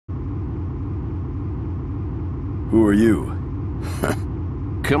Who are you?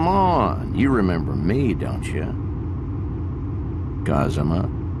 Come on, you remember me, don't you? Kazuma.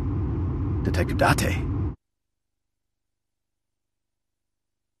 Detective Date.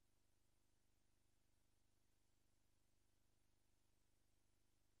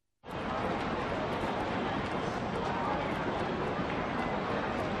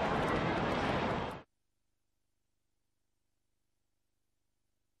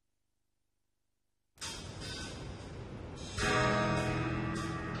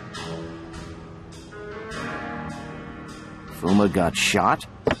 Fuma got shot?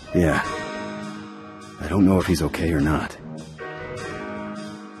 Yeah. I don't know if he's okay or not.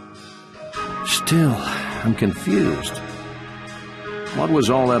 Still, I'm confused. What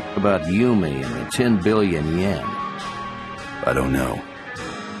was all that about Yumi and the 10 billion yen? I don't know.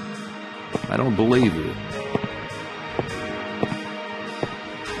 I don't believe you.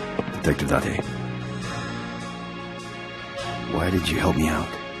 Detective Date. Why did you help me out?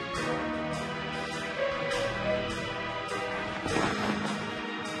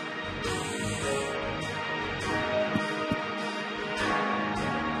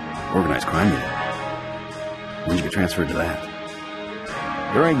 Organized crime unit. When did you get transferred to that?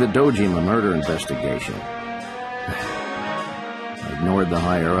 During the Dojima murder investigation. I ignored the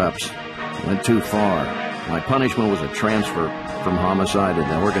higher-ups. Went too far. My punishment was a transfer from homicide to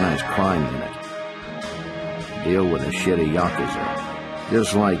the organized crime unit. Deal with a shitty yakuza.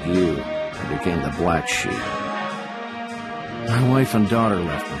 Just like you, I became the black sheep. My wife and daughter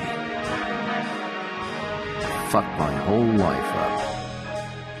left me. Fucked my whole life up.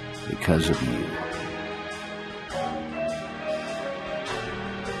 Because of you.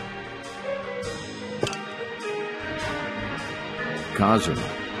 Kazuma,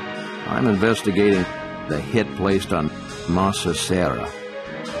 I'm investigating the hit placed on Masa Serra.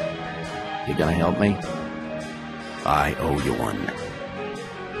 You gonna help me? I owe you one.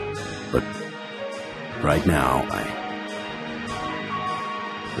 But right now,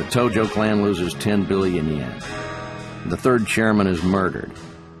 The Tojo clan loses 10 billion yen. The third chairman is murdered.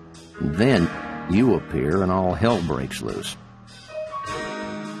 Then you appear and all hell breaks loose.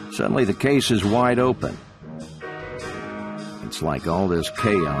 Suddenly the case is wide open. It's like all this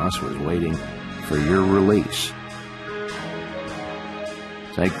chaos was waiting for your release.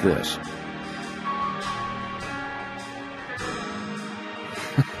 Take this.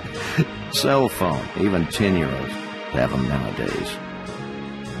 Cell phone. Even 10-year-olds have them nowadays.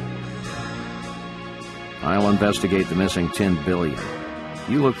 I'll investigate the missing 10 billion.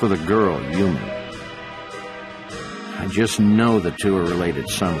 You look for the girl, Yumi. I just know the two are related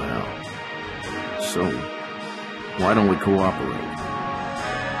somehow. So, why don't we cooperate?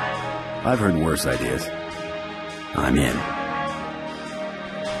 I've heard worse ideas. I'm in.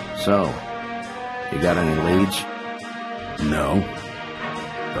 So, you got any leads? No.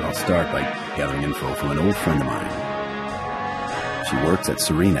 But I'll start by gathering info from an old friend of mine. She works at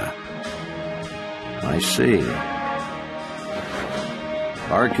Serena. I see.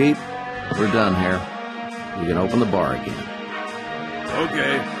 Barkeep, we're done here. You can open the bar again.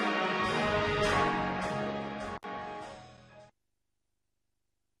 Okay.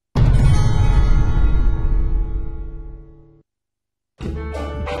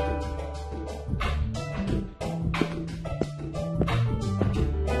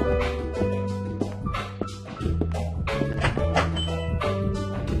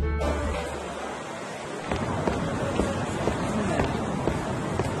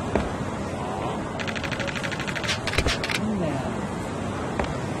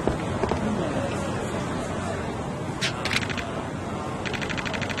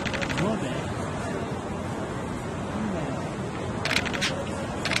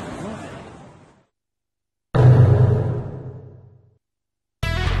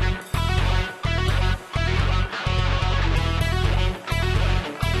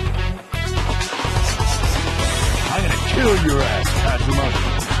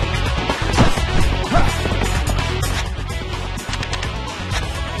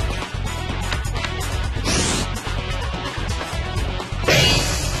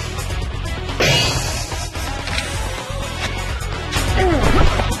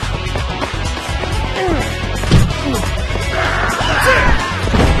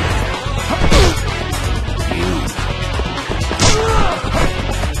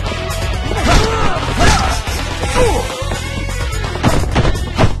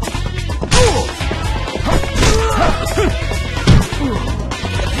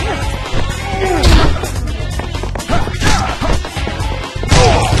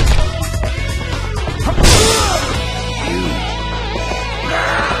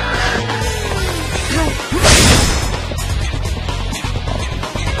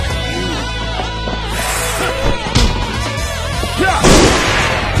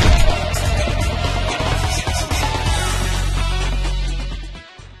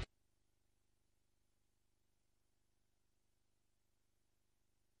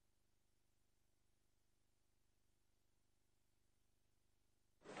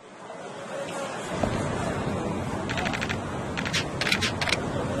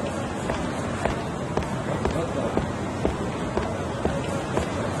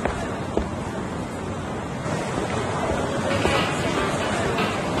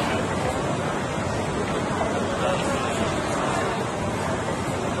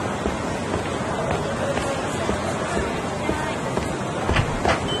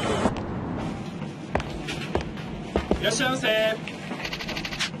 車線。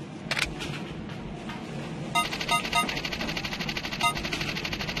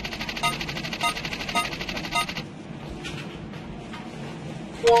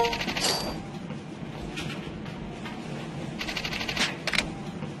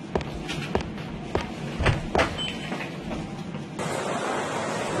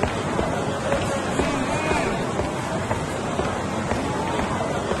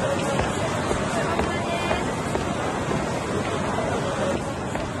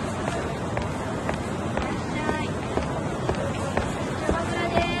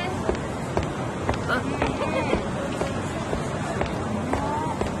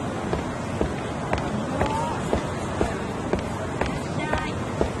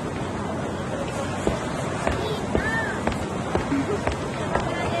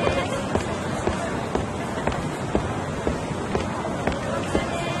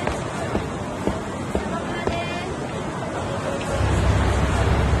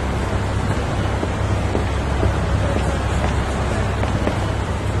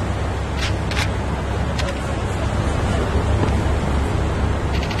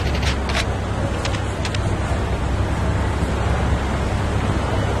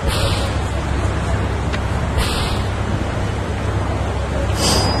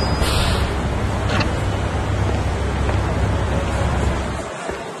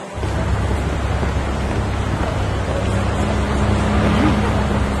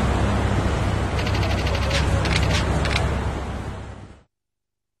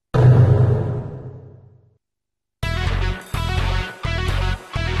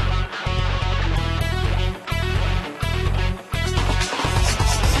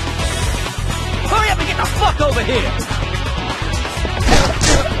Over here!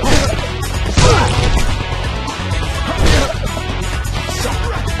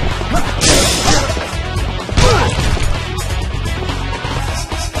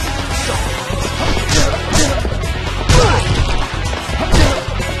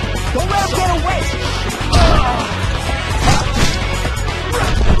 Don't let him get away!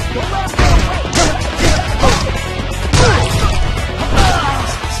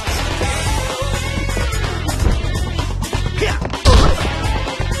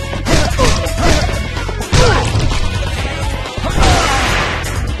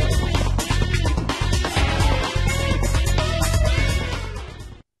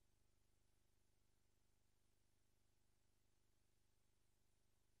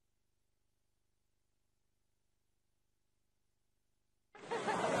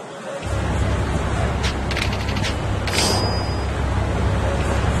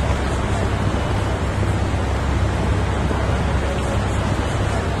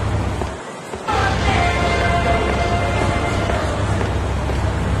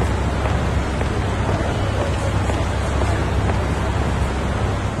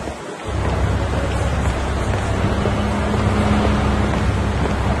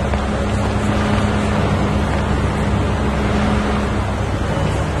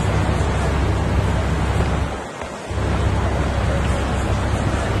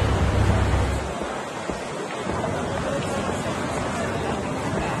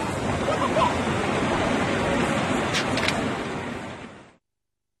 Don't let him get away!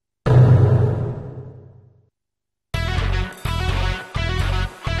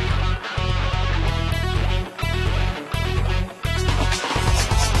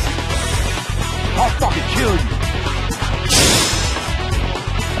 I'll fucking kill you!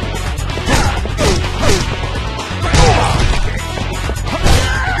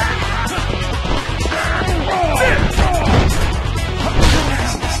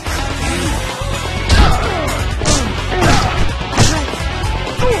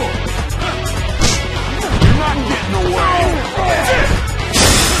 You're not getting away!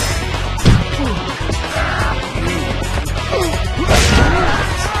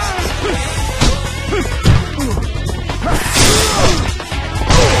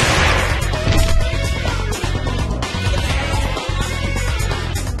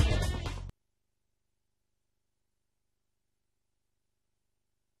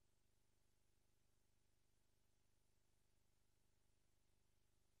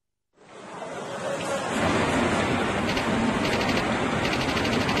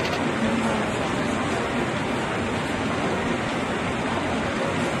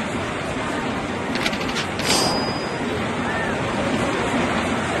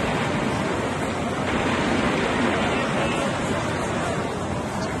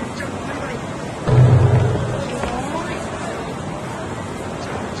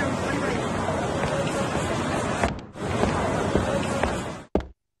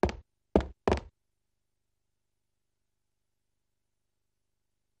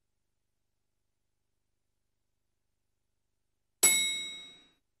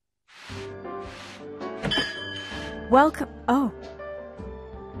 Welcome. Oh.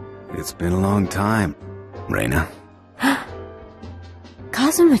 It's been a long time, Reina.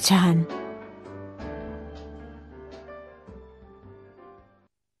 Kazuma-chan.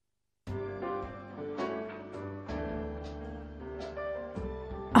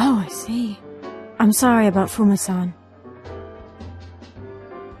 Oh, I see. I'm sorry about Fuma-san.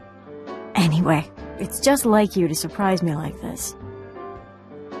 Anyway, it's just like you to surprise me like this.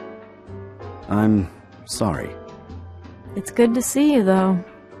 I'm sorry. It's good to see you, though.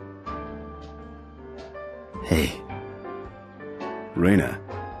 Hey. Reina,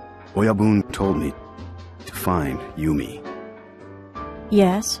 Oyabun told me to find Yumi.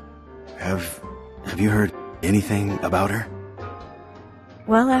 Yes? Have you heard anything about her?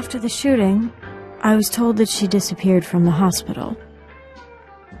 Well, after the shooting, I was told that she disappeared from the hospital.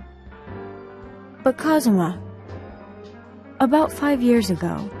 But Kazuma, about 5 years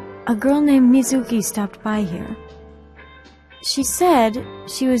ago, a girl named Mizuki stopped by here. She said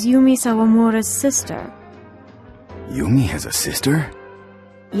she was Yumi Sawamura's sister. Yumi has a sister?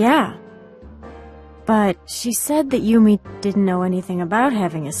 Yeah. But she said that Yumi didn't know anything about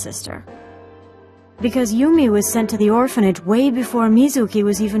having a sister. Because Yumi was sent to the orphanage way before Mizuki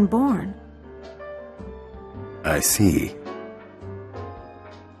was even born. I see.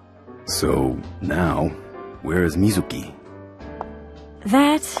 So, now, where is Mizuki?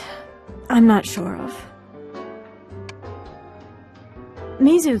 That, I'm not sure of.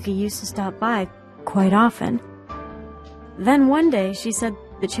 Mizuki used to stop by quite often. Then one day she said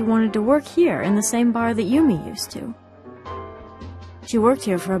that she wanted to work here in the same bar that Yumi used to. She worked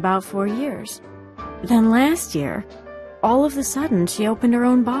here for about 4 years. Then last year, all of a sudden, she opened her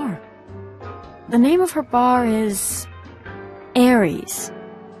own bar. The name of her bar is Aries.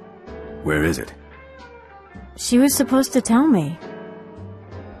 Where is it? She was supposed to tell me.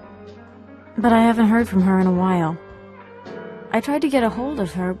 But I haven't heard from her in a while. I tried to get a hold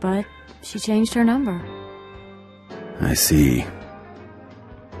of her, but she changed her number. I see.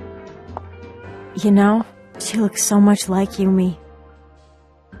 You know, she looks so much like Yumi.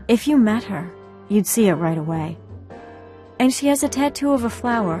 If you met her, you'd see it right away. And she has a tattoo of a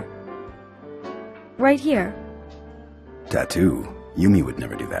flower. Right here. Tattoo? Yumi would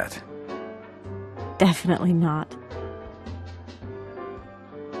never do that. Definitely not.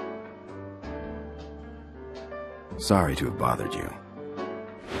 Sorry to have bothered you.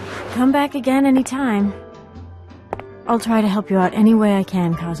 Come back again anytime. I'll try to help you out any way I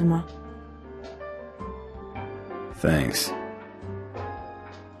can, Kazuma. Thanks.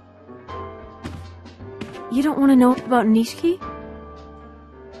 You don't want to know about Nishiki?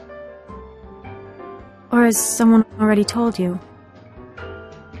 Or has someone already told you?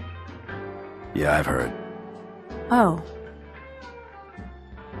 Yeah, I've heard. Oh.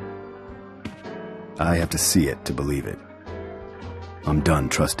 I have to see it to believe it. I'm done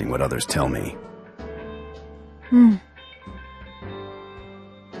trusting what others tell me.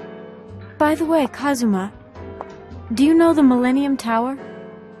 By the way, Kazuma, do you know the Millennium Tower?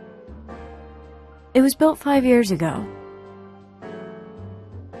 It was built 5 years ago.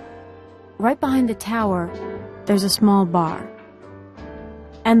 Right behind the tower, there's a small bar.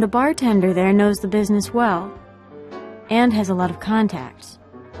 And the bartender there knows the business well, and has a lot of contacts.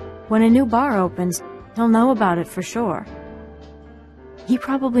 When a new bar opens, he'll know about it for sure. He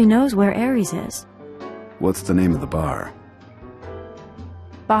probably knows where Aries is. What's the name of the bar?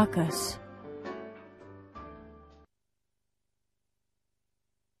 Bacchus.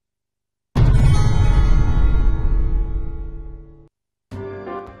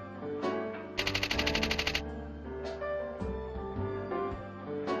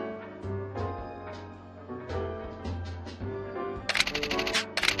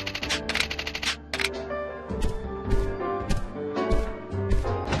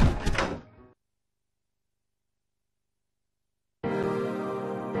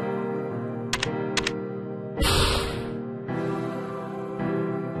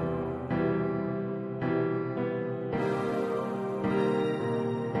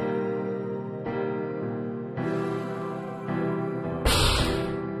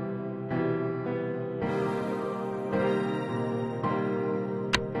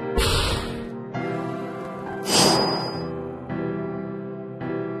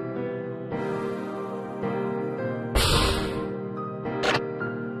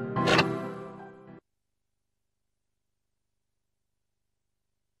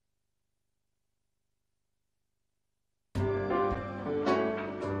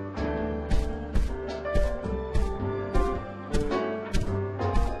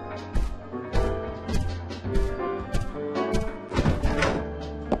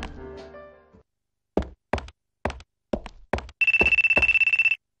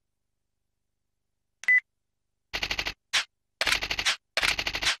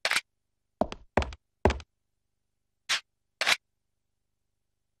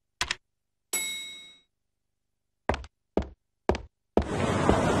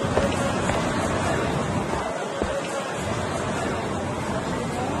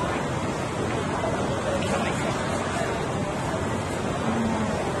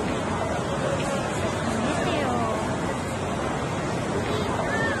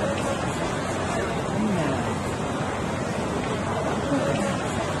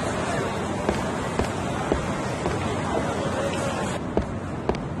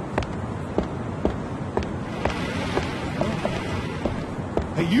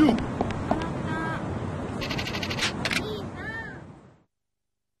 you.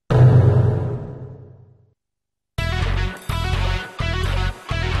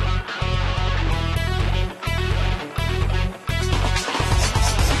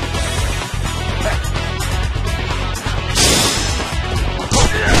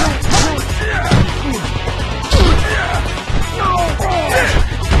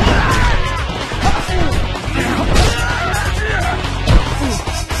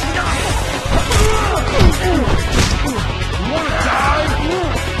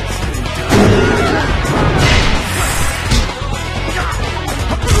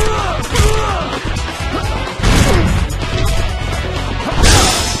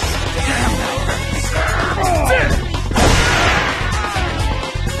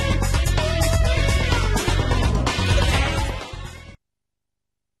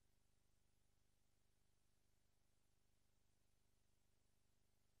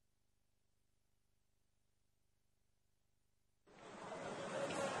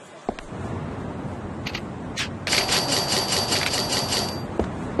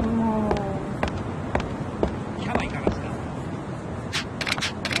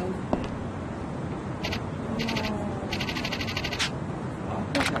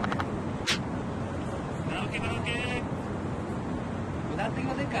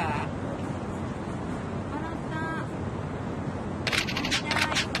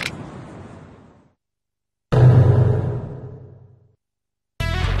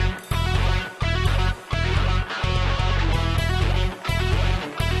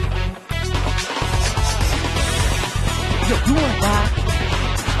 You want that?